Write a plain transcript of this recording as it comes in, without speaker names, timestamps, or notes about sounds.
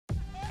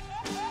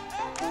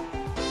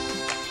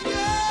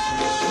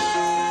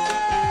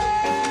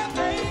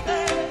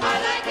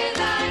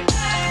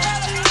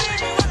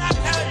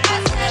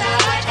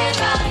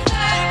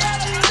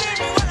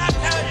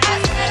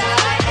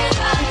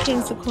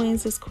to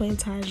Queens, it's Queen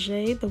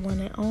Tajay, the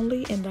one and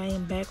only, and I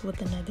am back with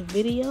another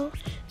video.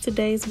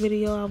 Today's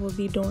video I will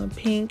be doing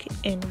pink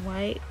and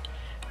white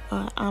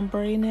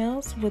ombre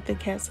nails with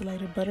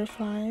encapsulated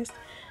butterflies.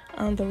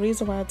 The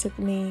reason why it took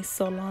me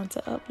so long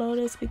to upload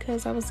is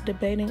because I was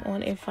debating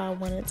on if I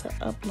wanted to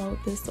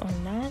upload this or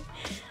not.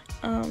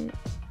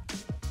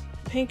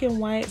 Pink and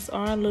whites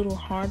are a little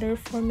harder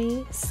for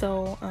me,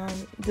 so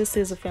this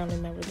is a family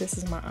member. This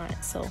is my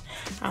aunt, so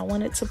I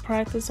wanted to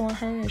practice on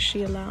her and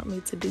she allowed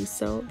me to do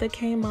so. They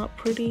came out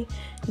pretty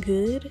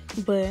good,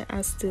 but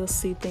I still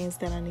see things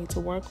that I need to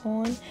work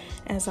on.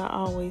 As I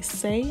always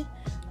say,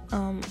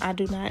 I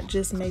do not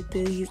just make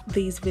these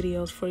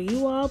videos for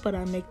you all, but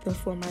I make them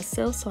for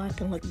myself so I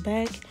can look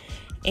back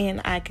and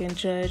I can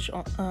judge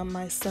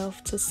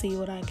myself to see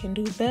what I can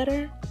do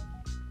better.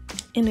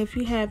 And if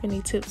you have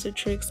any tips or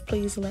tricks,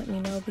 please let me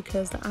know,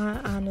 because I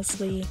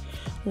honestly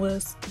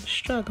was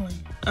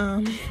struggling.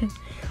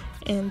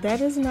 And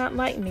that is not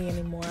like me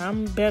anymore.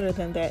 I'm better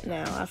than that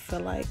now, I feel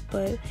like.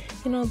 But,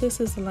 you know, this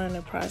is a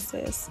learning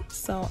process.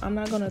 So I'm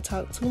not going to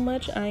talk too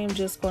much. I am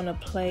just going to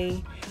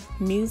play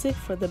music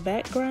for the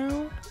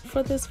background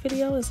for this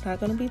video. It's not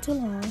going to be too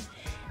long.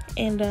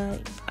 And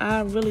I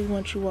really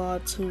want you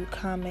all to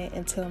comment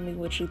and tell me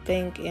what you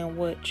think and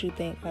what you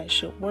think I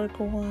should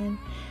work on,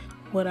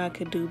 what I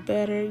could do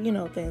better, you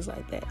know, things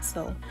like that.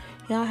 So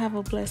y'all have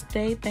a blessed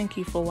day. Thank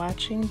you for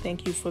watching.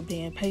 Thank you for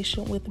being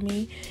patient with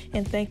me.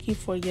 And thank you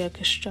for your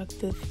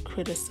constructive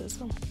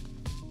criticism.